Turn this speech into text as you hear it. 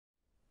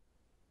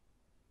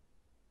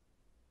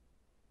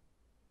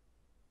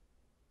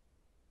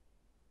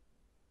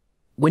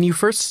When you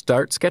first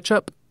start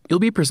SketchUp, you'll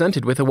be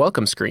presented with a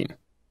welcome screen.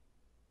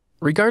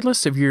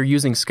 Regardless if you're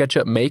using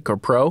SketchUp Make or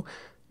Pro,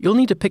 you'll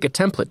need to pick a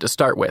template to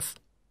start with.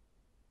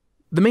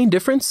 The main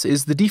difference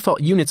is the default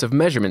units of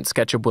measurement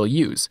SketchUp will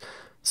use,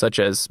 such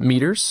as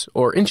meters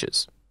or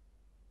inches.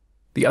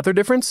 The other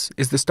difference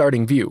is the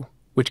starting view,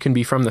 which can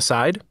be from the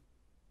side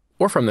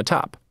or from the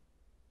top.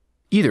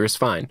 Either is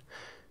fine.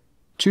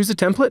 Choose a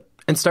template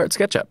and start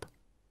SketchUp.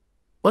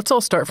 Let's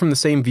all start from the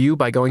same view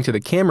by going to the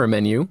Camera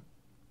menu,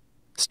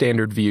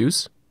 Standard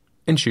Views,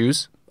 and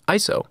choose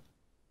ISO.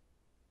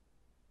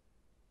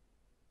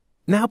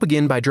 Now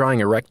begin by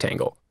drawing a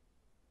rectangle.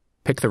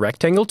 Pick the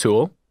Rectangle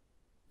tool,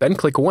 then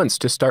click once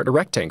to start a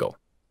rectangle.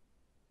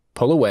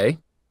 Pull away,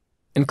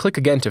 and click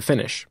again to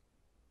finish.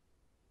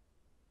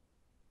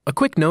 A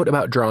quick note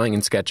about drawing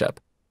in SketchUp.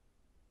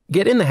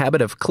 Get in the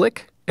habit of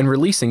click and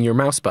releasing your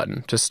mouse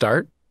button to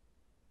start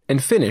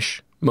and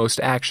finish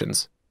most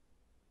actions.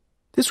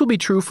 This will be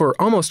true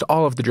for almost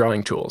all of the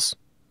drawing tools.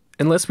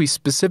 Unless we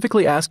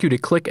specifically ask you to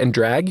click and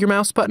drag your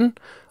mouse button,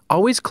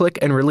 always click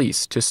and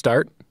release to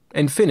start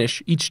and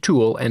finish each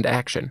tool and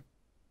action.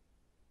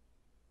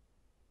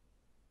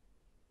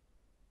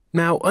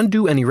 Now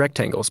undo any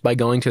rectangles by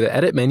going to the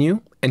Edit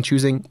menu and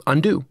choosing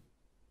Undo.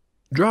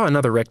 Draw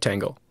another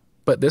rectangle,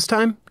 but this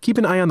time keep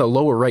an eye on the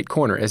lower right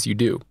corner as you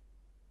do.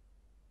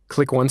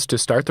 Click once to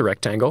start the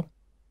rectangle,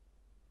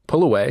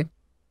 pull away,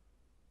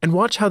 and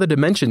watch how the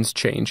dimensions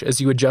change as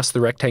you adjust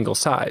the rectangle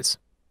size.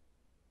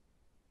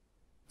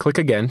 Click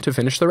again to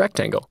finish the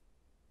rectangle.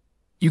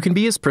 You can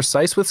be as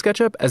precise with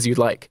SketchUp as you'd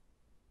like.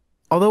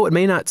 Although it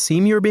may not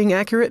seem you're being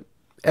accurate,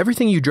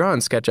 everything you draw in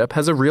SketchUp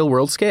has a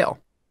real-world scale.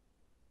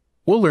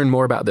 We'll learn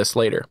more about this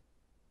later.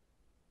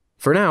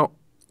 For now,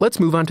 let's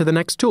move on to the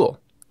next tool,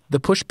 the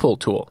Push-Pull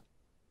tool.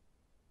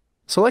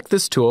 Select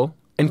this tool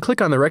and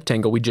click on the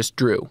rectangle we just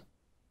drew.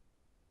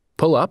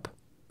 Pull up,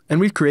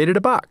 and we've created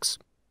a box.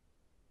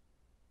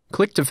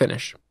 Click to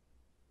finish.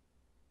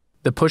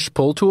 The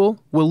Push-Pull tool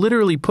will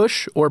literally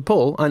push or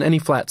pull on any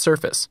flat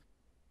surface.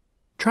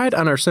 Try it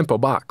on our simple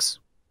box.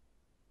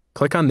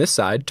 Click on this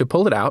side to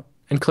pull it out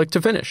and click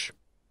to finish.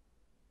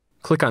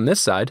 Click on this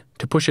side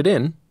to push it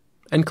in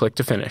and click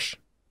to finish.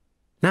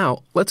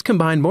 Now, let's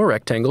combine more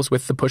rectangles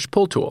with the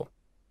Push-Pull tool.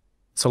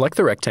 Select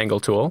the Rectangle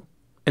tool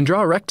and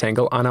draw a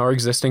rectangle on our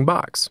existing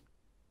box.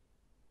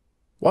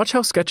 Watch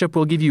how SketchUp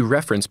will give you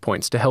reference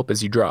points to help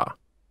as you draw.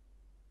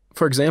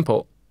 For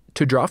example,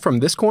 to draw from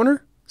this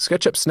corner,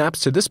 SketchUp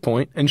snaps to this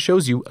point and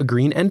shows you a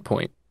green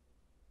endpoint.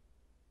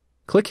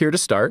 Click here to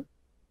start,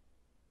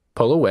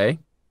 pull away,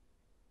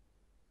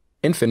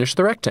 and finish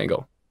the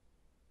rectangle.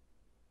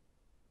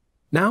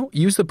 Now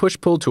use the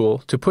Push-Pull tool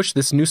to push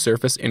this new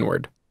surface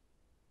inward.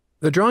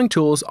 The drawing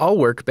tools all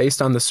work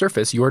based on the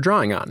surface you are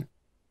drawing on.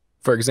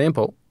 For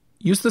example,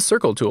 use the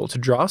Circle tool to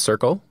draw a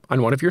circle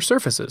on one of your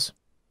surfaces.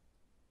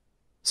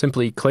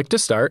 Simply click to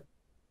start,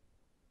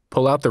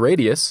 pull out the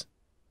radius,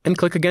 and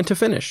click again to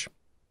finish.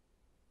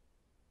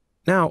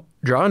 Now,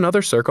 draw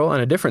another circle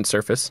on a different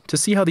surface to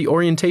see how the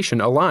orientation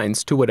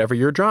aligns to whatever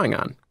you're drawing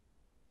on.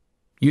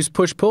 Use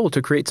Push-Pull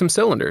to create some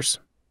cylinders.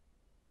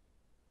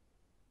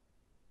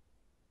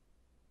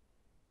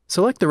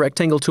 Select the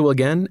Rectangle tool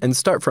again and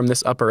start from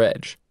this upper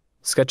edge.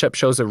 SketchUp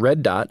shows a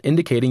red dot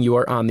indicating you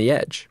are on the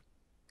edge.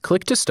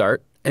 Click to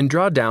start and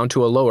draw down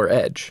to a lower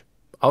edge,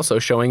 also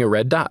showing a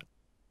red dot.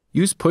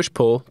 Use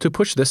Push-Pull to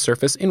push this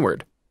surface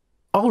inward.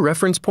 All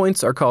reference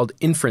points are called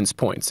Inference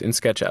Points in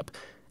SketchUp,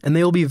 and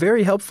they will be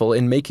very helpful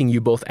in making you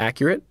both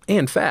accurate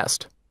and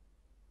fast.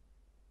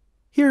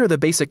 Here are the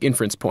basic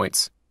inference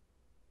points: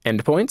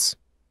 endpoints,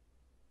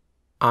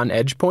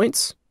 on-edge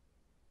points,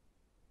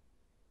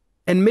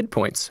 and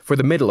midpoints for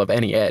the middle of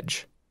any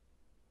edge.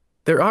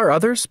 There are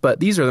others, but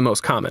these are the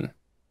most common.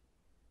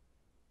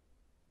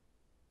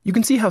 You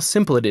can see how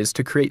simple it is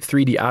to create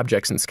 3D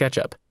objects in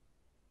SketchUp.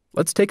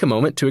 Let's take a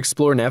moment to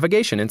explore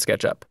navigation in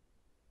SketchUp.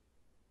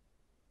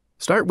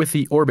 Start with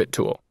the Orbit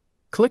tool.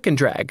 Click and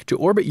drag to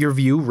orbit your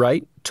view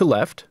right to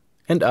left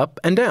and up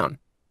and down.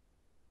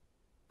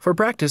 For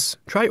practice,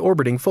 try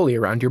orbiting fully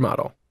around your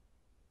model.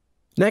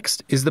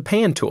 Next is the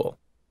Pan tool.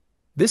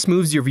 This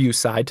moves your view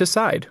side to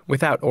side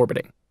without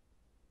orbiting.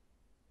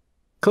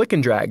 Click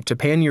and drag to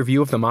pan your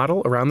view of the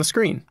model around the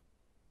screen.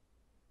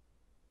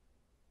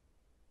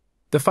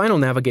 The final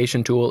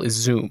navigation tool is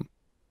Zoom.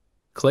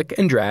 Click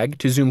and drag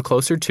to zoom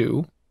closer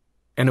to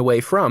and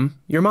away from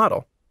your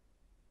model.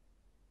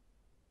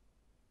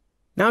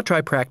 Now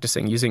try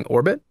practicing using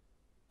Orbit,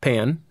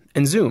 Pan,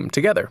 and Zoom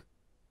together.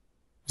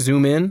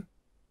 Zoom in,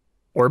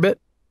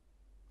 Orbit,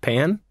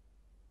 Pan,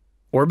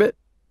 Orbit,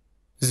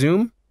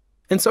 Zoom,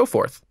 and so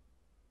forth.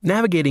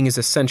 Navigating is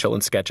essential in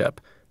SketchUp,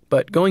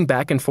 but going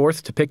back and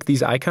forth to pick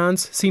these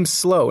icons seems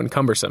slow and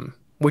cumbersome,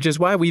 which is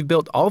why we've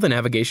built all the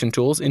navigation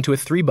tools into a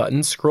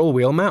 3-button scroll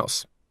wheel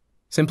mouse.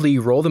 Simply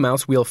roll the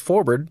mouse wheel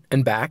forward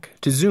and back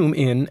to zoom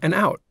in and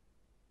out.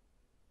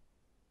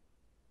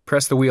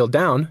 Press the wheel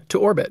down to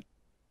orbit.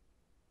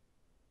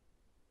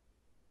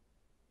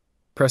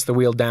 Press the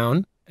wheel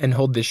down and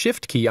hold the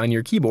Shift key on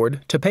your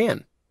keyboard to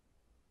pan.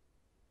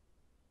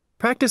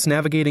 Practice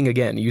navigating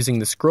again using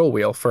the scroll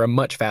wheel for a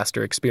much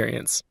faster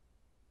experience.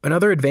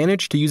 Another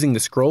advantage to using the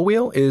scroll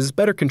wheel is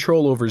better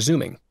control over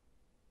zooming.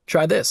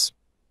 Try this.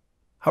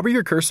 Hover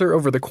your cursor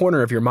over the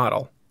corner of your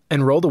model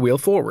and roll the wheel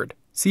forward.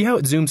 See how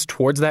it zooms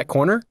towards that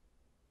corner?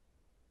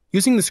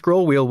 Using the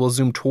scroll wheel will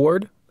zoom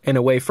toward and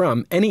away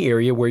from any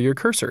area where your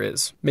cursor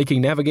is,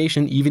 making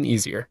navigation even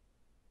easier.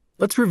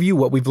 Let's review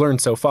what we've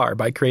learned so far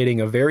by creating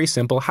a very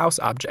simple house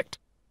object.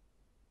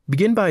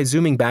 Begin by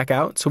zooming back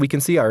out so we can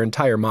see our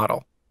entire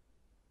model.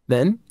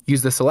 Then,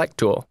 use the Select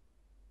tool.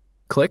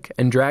 Click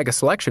and drag a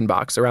selection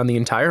box around the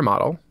entire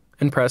model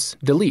and press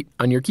Delete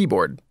on your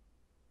keyboard.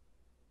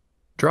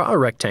 Draw a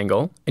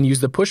rectangle and use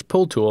the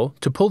Push-Pull tool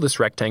to pull this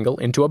rectangle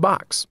into a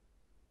box.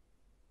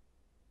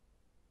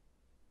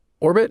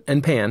 Orbit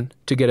and pan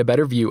to get a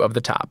better view of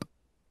the top.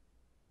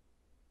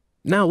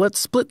 Now let's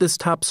split this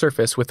top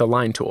surface with the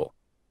Line tool.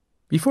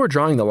 Before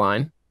drawing the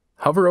line,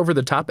 hover over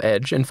the top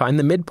edge and find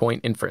the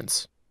midpoint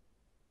inference.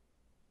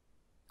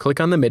 Click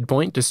on the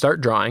midpoint to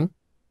start drawing.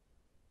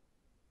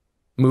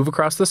 Move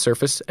across the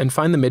surface and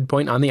find the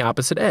midpoint on the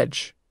opposite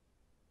edge,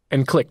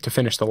 and click to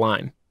finish the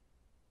line.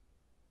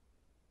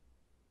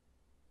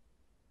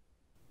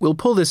 We'll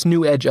pull this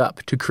new edge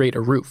up to create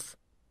a roof.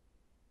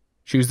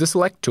 Choose the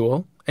Select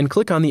tool and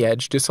click on the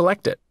edge to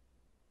select it.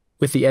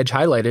 With the edge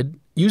highlighted,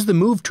 use the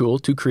Move tool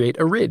to create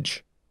a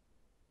ridge.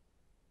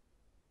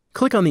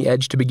 Click on the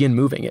edge to begin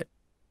moving it.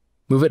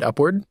 Move it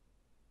upward,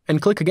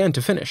 and click again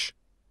to finish.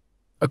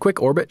 A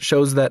quick orbit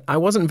shows that I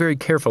wasn't very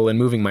careful in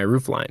moving my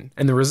roof line,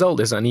 and the result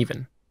is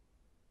uneven.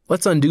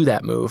 Let's undo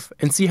that move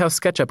and see how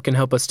SketchUp can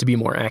help us to be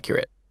more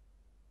accurate.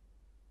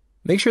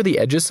 Make sure the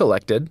edge is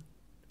selected.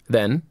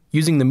 Then,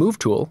 using the Move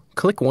tool,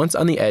 click once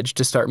on the edge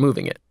to start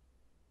moving it.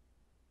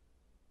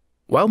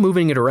 While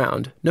moving it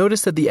around,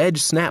 notice that the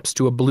edge snaps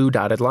to a blue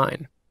dotted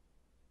line.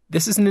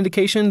 This is an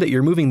indication that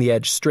you're moving the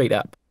edge straight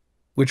up,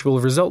 which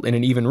will result in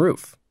an even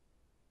roof.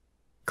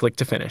 Click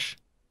to finish.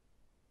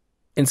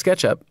 In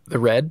SketchUp, the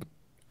red,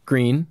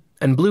 green,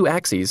 and blue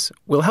axes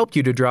will help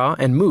you to draw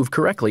and move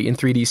correctly in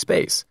 3D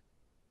space.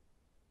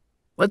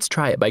 Let's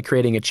try it by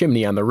creating a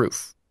chimney on the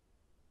roof.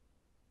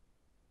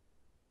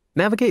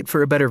 Navigate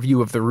for a better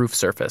view of the roof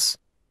surface.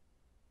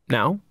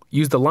 Now,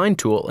 use the Line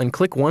tool and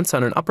click once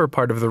on an upper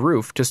part of the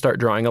roof to start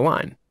drawing a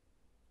line.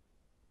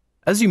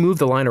 As you move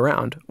the line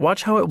around,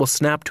 watch how it will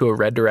snap to a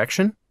red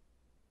direction,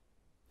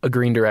 a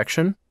green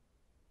direction,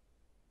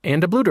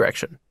 and a blue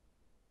direction.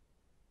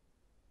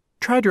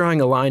 Try drawing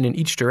a line in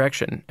each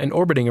direction and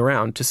orbiting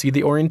around to see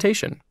the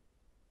orientation.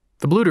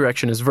 The blue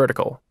direction is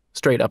vertical,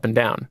 straight up and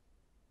down,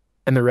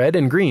 and the red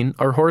and green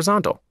are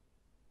horizontal.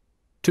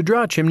 To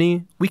draw a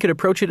chimney, we could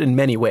approach it in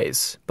many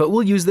ways, but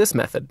we'll use this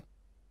method.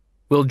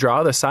 We'll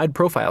draw the side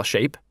profile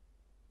shape,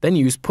 then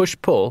use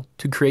Push-Pull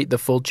to create the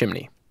full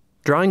chimney.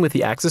 Drawing with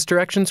the axis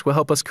directions will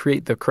help us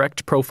create the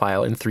correct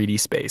profile in 3D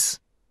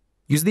space.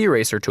 Use the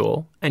Eraser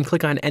tool and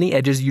click on any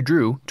edges you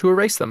drew to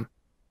erase them.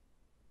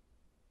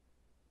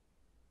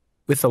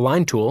 With the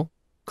Line tool,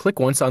 click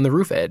once on the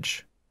roof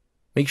edge.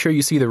 Make sure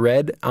you see the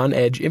red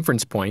on-edge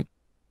inference point,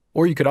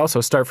 or you could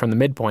also start from the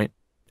midpoint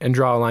and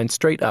draw a line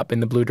straight up in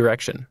the blue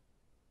direction.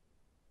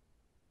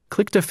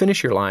 Click to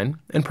finish your line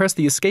and press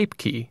the Escape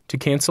key to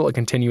cancel a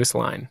continuous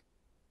line.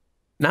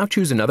 Now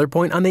choose another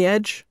point on the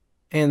edge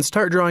and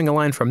start drawing a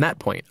line from that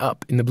point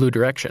up in the blue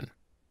direction.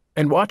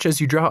 And watch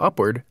as you draw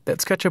upward that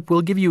SketchUp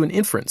will give you an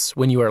inference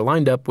when you are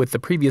lined up with the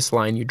previous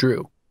line you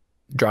drew.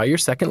 Draw your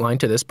second line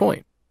to this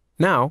point.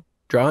 Now,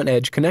 draw an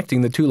edge connecting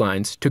the two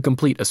lines to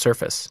complete a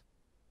surface.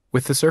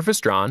 With the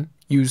surface drawn,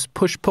 use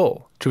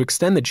Push-Pull to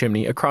extend the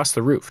chimney across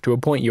the roof to a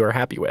point you are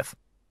happy with.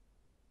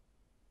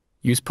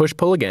 Use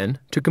Push-Pull again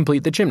to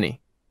complete the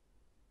chimney.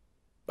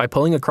 By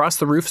pulling across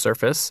the roof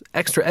surface,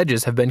 extra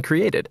edges have been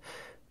created,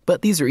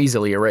 but these are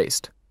easily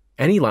erased.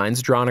 Any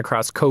lines drawn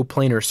across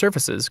coplanar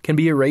surfaces can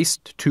be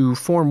erased to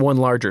form one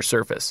larger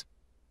surface.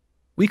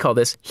 We call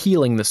this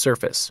healing the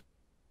surface.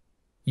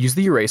 Use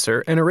the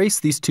eraser and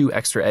erase these two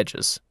extra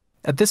edges.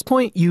 At this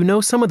point, you know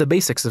some of the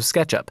basics of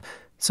SketchUp,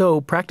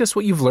 so practice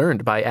what you've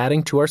learned by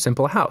adding to our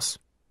simple house.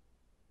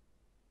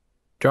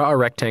 Draw a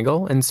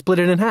rectangle and split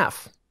it in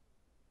half.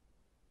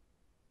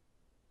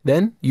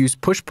 Then use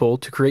Push-Pull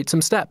to create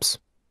some steps.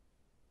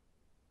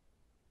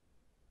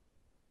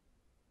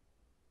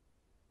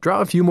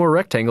 Draw a few more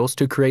rectangles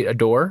to create a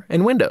door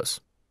and windows.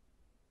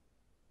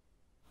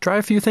 Try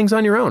a few things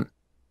on your own.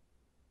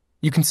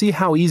 You can see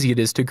how easy it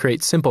is to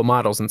create simple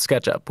models in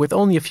SketchUp with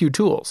only a few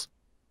tools.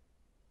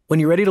 When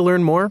you're ready to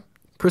learn more,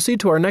 proceed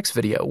to our next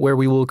video where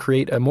we will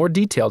create a more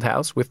detailed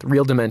house with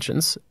real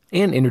dimensions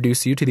and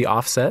introduce you to the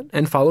offset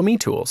and follow me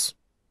tools.